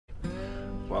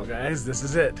Well guys, this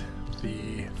is it.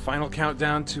 The final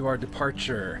countdown to our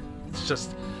departure. It's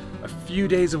just a few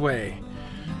days away.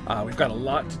 We've got a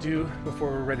lot to do before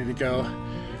we're ready to go.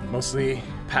 Mostly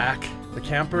pack the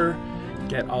camper,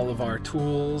 get all of our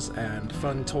tools and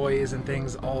fun toys and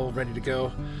things all ready to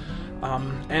go,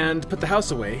 and put the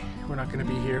house away. We're not going to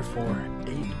be here for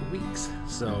 8 weeks,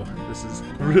 so this is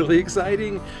really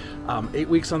exciting. 8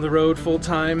 weeks on the road full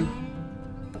time.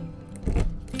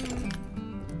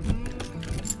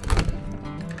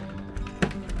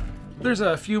 There's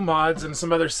a few mods and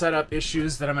some other setup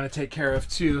issues that I'm going to take care of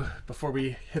too before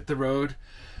we hit the road.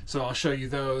 So I'll show you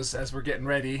those as we're getting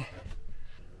ready.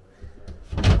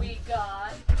 We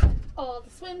got all the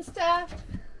swim stuff.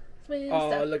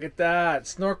 Oh, look at that.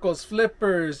 Snorkels,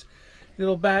 flippers,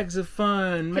 little bags of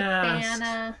fun,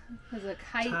 masks, there's a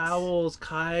kite. Towels,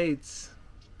 kites.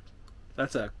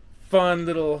 That's a fun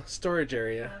little storage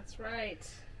area. That's right.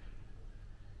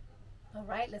 All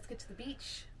right, let's get to the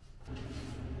beach.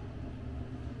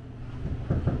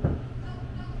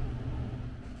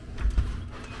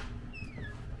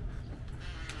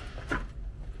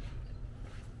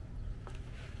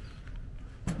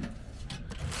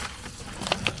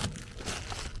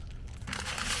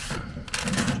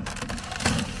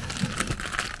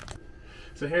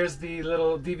 So here's the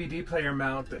little DVD player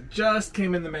mount that just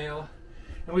came in the mail.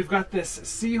 And we've got this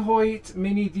Seahoyt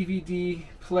mini DVD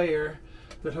player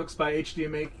that hooks by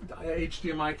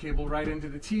HDMI cable right into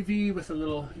the TV with a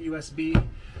little USB.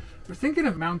 We're thinking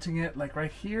of mounting it like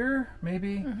right here,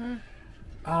 maybe. Mm-hmm.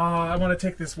 I want to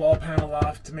take this wall panel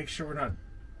off to make sure we're not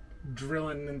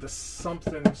drilling into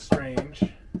something strange.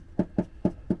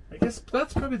 I guess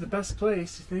that's probably the best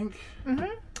place, you think?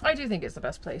 Mm-hmm. I do think it's the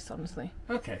best place, honestly.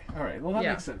 Okay, all right. Well, that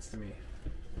makes sense to me.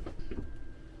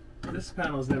 This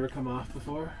panel's never come off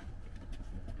before.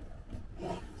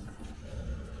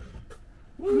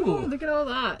 Ooh, look at all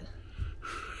that.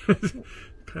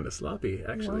 Kind of sloppy,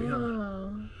 actually. Wow.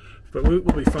 Huh? But we'll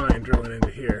be fine drilling into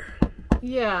here.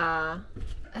 Yeah.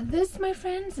 And this, my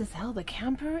friends, is how the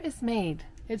camper is made.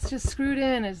 It's just screwed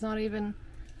in. It's not even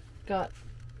got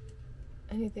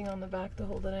anything on the back to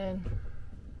hold it in.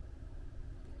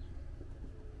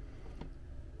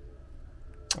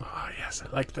 Oh yes,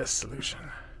 I like this solution.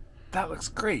 That looks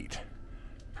great.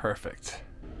 Perfect.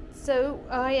 So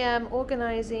I am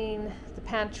organizing the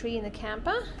pantry in the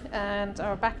camper and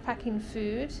our backpacking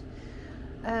food,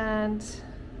 and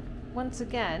once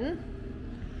again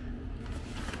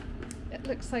it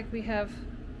looks like we have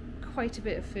quite a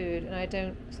bit of food, and I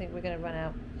don't think we're going to run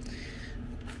out.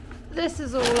 This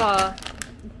is all our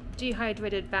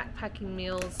dehydrated backpacking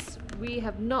meals. We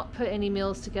have not put any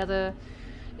meals together.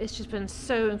 It's just been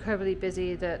so incredibly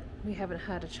busy that we haven't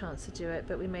had a chance to do it,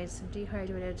 but we made some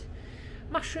dehydrated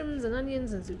mushrooms and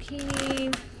onions and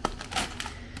zucchini.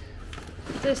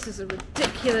 This is a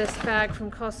ridiculous bag from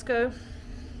Costco.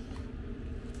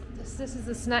 This is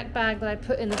the snack bag that I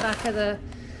put in the back of the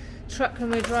truck when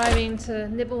we're driving to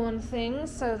nibble on things,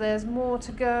 so there's more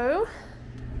to go.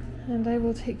 And I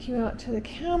will take you out to the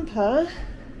camper.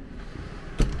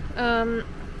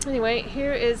 Anyway,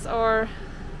 here is our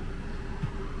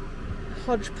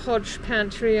hodgepodge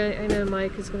pantry. I know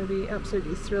Mike is going to be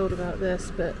absolutely thrilled about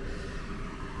this, but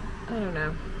I don't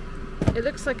know. It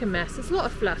looks like a mess. It's a lot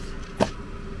of fluff.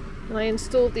 And I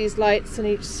installed these lights on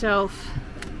each shelf.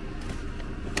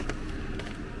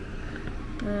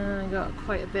 I got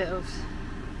quite a bit of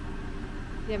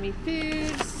yummy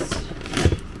foods.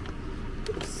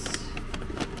 Oops.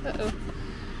 Uh-oh.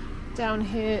 Down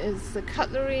here is the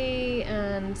cutlery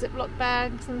and Ziploc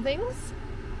bags and things.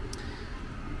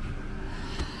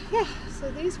 Yeah, so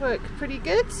these work pretty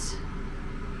good.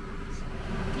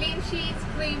 Clean sheets,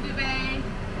 clean duvet.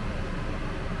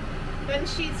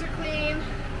 Ben's sheets are clean.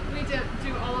 We don't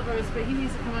do Oliver's, but he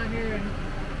needs to come out here and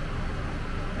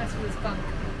mess with his bunk.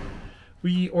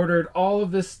 We ordered all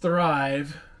of this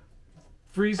Thrive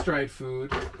freeze-dried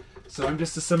food, so I'm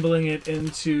just assembling it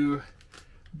into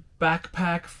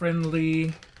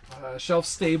backpack-friendly,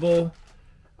 shelf-stable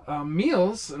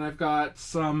meals. And I've got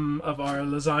some of our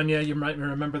lasagna. You might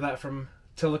remember that from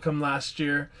Tillicum last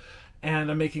year. And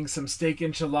I'm making some steak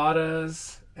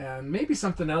enchiladas and maybe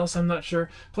something else, I'm not sure.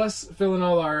 Plus filling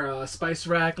all our spice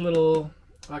rack little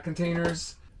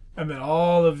containers. And then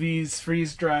all of these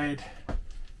freeze-dried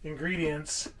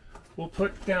ingredients we'll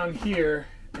put down here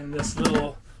in this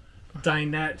little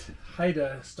dinette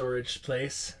Haida storage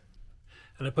place.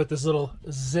 And I put this little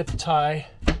zip tie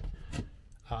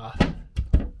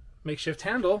makeshift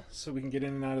handle so we can get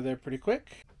in and out of there pretty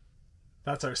quick.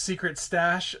 That's our secret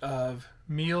stash of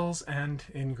meals and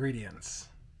ingredients.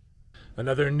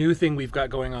 Another new thing we've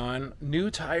got going on, new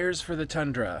tires for the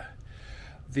Tundra.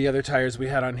 The other tires we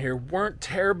had on here weren't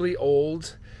terribly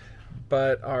old,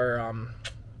 but our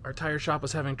tire shop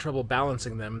was having trouble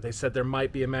balancing them. They said there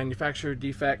might be a manufacturer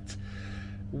defect.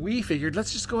 We figured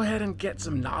let's just go ahead and get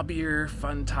some knobbier,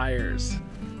 fun tires.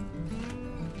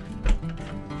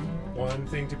 One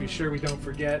thing to be sure we don't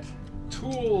forget,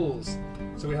 tools.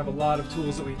 So we have a lot of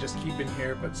tools that we just keep in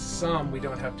here, but some we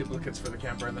don't have duplicates for the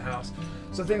camper in the house.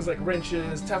 So things like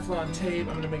wrenches, Teflon tape,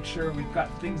 I'm gonna make sure we've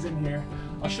got things in here.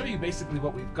 I'll show you basically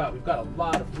what we've got. We've got a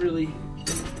lot of really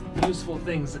useful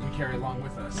things that we carry along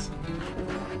with us.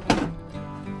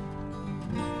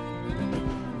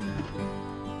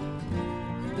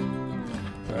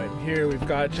 Right here we've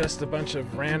got just a bunch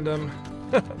of random,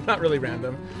 not really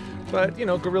random, but you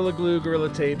know, Gorilla Glue, Gorilla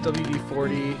Tape,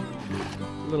 WD-40,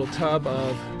 little tub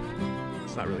of,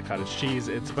 it's not really cottage cheese,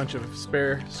 it's a bunch of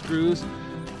spare screws.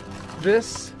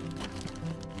 This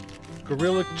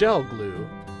Gorilla Gel Glue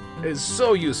is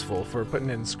so useful for putting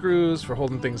in screws, for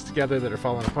holding things together that are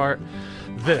falling apart.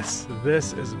 This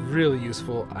is really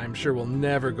useful. I'm sure we'll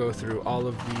never go through all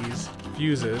of these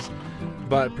fuses,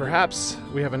 but perhaps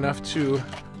we have enough to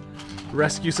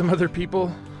rescue some other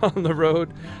people on the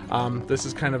road. This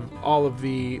is kind of all of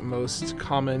the most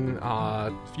common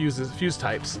fuse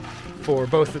types for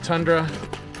both the Tundra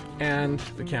and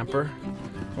the camper.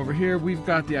 Over here we've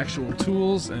got the actual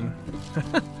tools and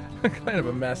kind of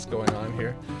a mess going on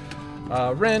here.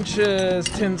 Wrenches,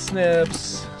 tin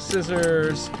snips,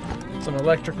 scissors, some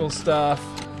electrical stuff,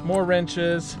 more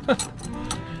wrenches.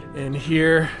 In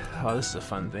here, oh, this is a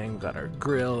fun thing. We've got our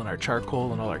grill and our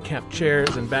charcoal and all our camp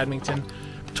chairs and badminton.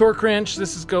 Torque wrench,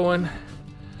 this is going.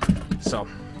 So,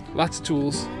 lots of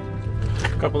tools.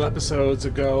 A couple episodes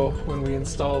ago, when we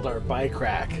installed our bike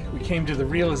rack, we came to the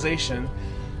realization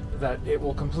that it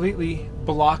will completely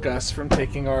block us from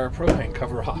taking our propane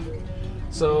cover off.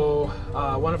 So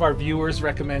one of our viewers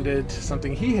recommended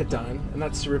something he had done, and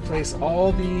that's to replace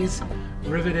all these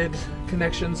riveted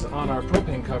connections on our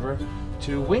propane cover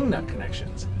to wing nut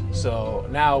connections. So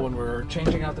now when we're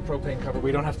changing out the propane cover,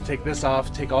 we don't have to take this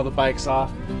off, take all the bikes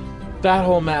off, that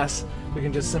whole mess. We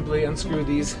can just simply unscrew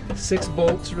these 6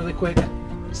 bolts really quick,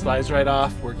 slides right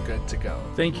off, we're good to go.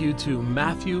 Thank you to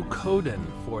Matthew Coden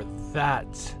for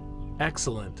that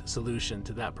excellent solution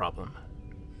to that problem.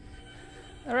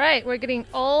 All right, we're getting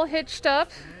all hitched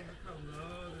up.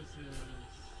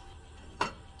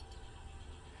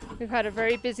 We've had a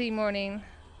very busy morning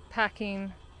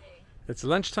packing. It's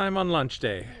lunchtime on lunch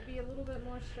day. It'll be a little bit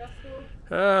more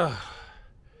stressful.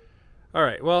 All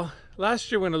right, well,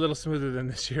 last year went a little smoother than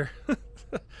this year,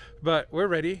 but we're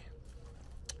ready,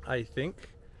 I think.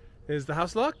 Is the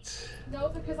house locked? No,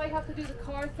 because I have to do the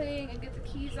car thing and get the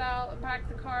keys out and pack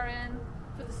the car in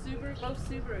for the Subaru, both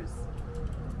Subarus.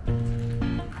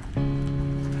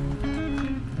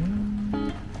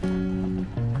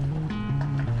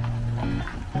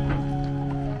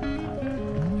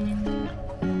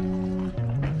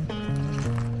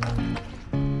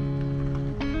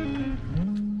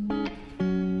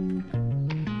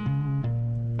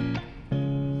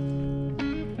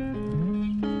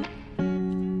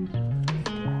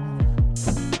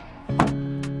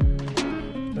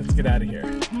 Let's get out of here.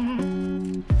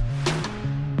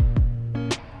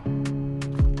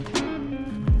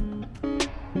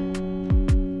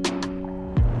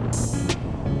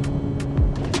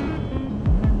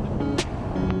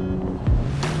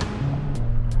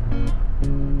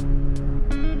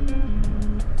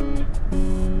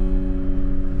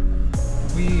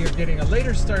 We are getting a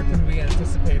later start than we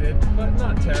anticipated, but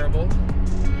not terrible.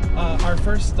 Our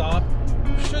first stop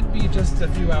should be just a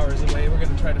few hours away. We're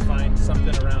going to try to find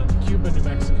something around Cuba, New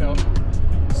Mexico.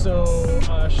 So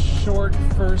a short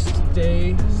first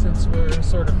day since we're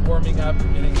sort of warming up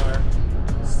and getting our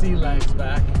sea legs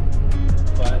back.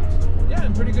 But yeah,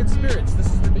 in pretty good spirits. This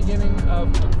is the beginning of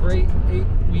a great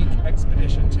 8-week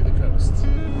expedition to the coast.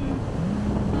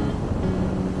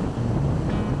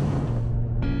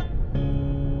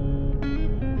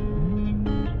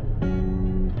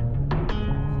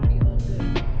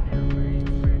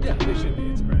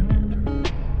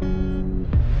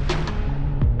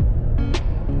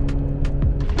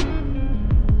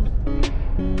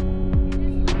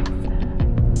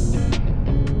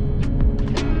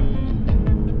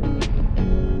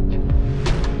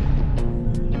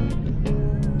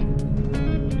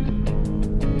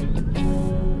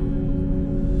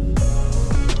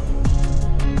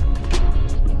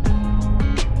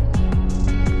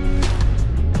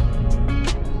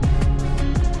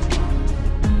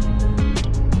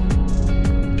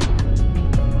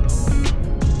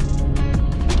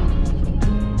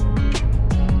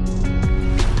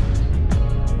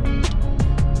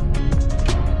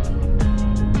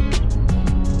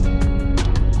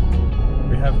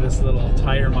 this little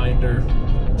tire minder,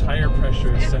 tire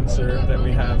pressure sensor that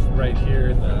we have right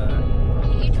here in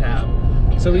the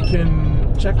cab. So we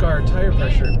can check our tire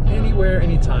pressure anywhere,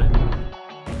 anytime.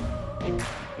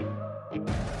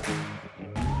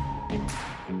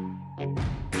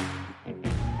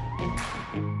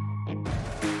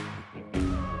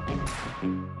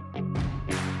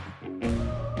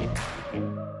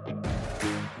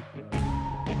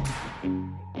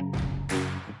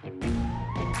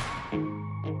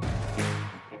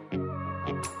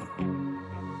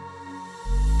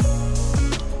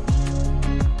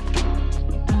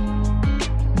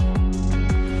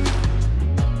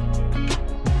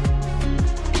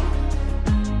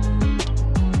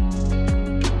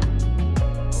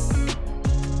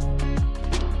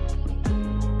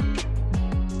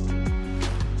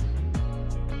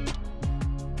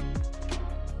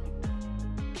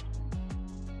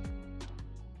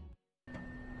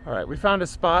 All right, we found a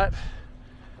spot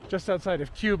just outside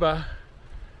of Cuba,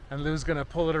 and Lou's gonna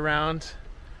pull it around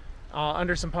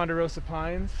under some ponderosa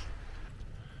pines.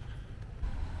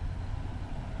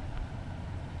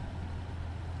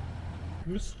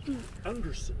 Mr.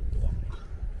 Anderson block.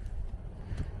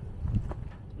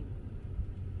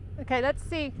 Okay, let's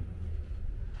see.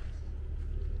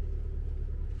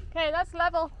 Okay, that's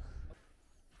level.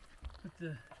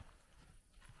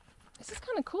 This is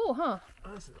kind of cool, huh?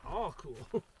 Oh, this is all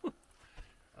cool.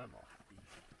 I'm all happy.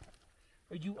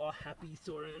 Are you all happy,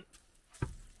 Soren?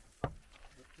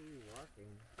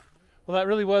 Well, that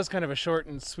really was kind of a short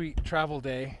and sweet travel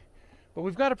day, but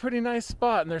we've got a pretty nice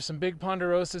spot, and there's some big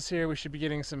ponderosas here. We should be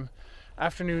getting some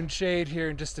afternoon shade here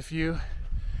in just a few.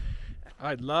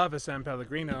 I'd love a San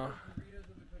Pellegrino.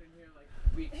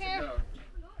 Here.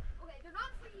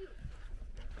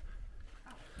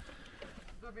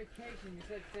 Vacation, you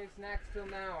said save snacks till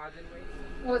now. I've been waiting.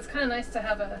 Well, it's kind of nice to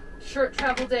have a short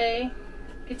travel day,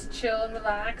 get to chill and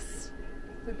relax.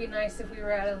 It would be nice if we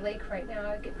were at a lake right now.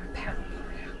 I'd get my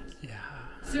paddleboard out. Yeah.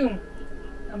 Soon.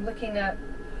 I'm looking at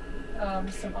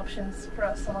some options for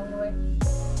us along the way.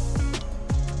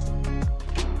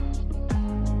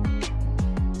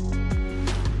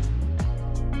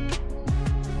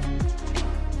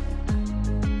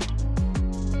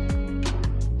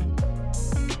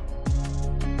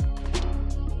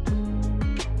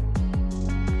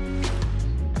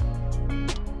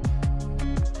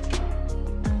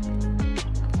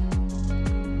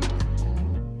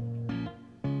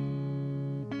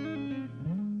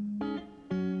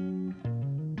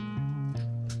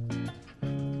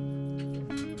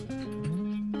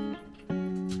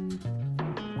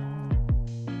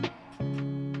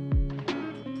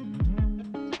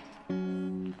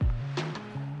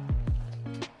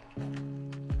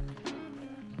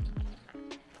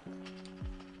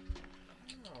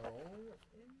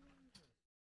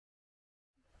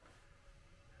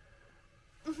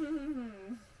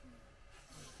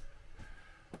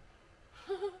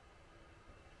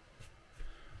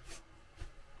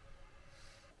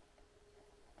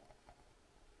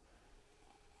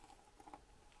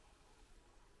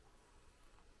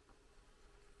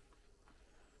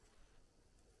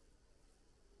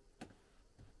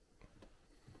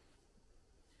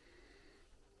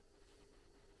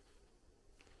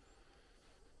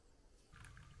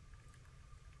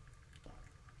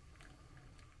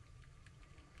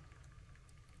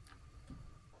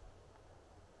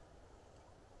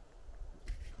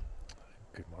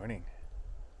 Good morning.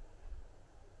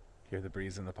 Hear the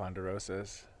breeze in the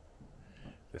ponderosas.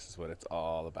 This is what it's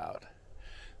all about.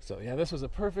 So yeah, this was a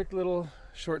perfect little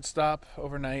short stop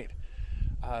overnight.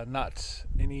 Not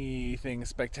anything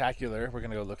spectacular. We're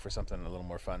gonna go look for something a little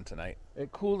more fun tonight.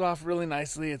 It cooled off really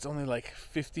nicely. It's only like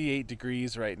 58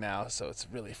 degrees right now, so it's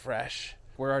really fresh.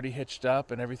 We're already hitched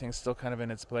up and everything's still kind of in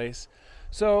its place.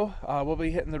 So we'll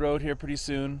be hitting the road here pretty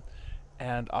soon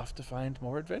and off to find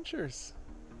more adventures.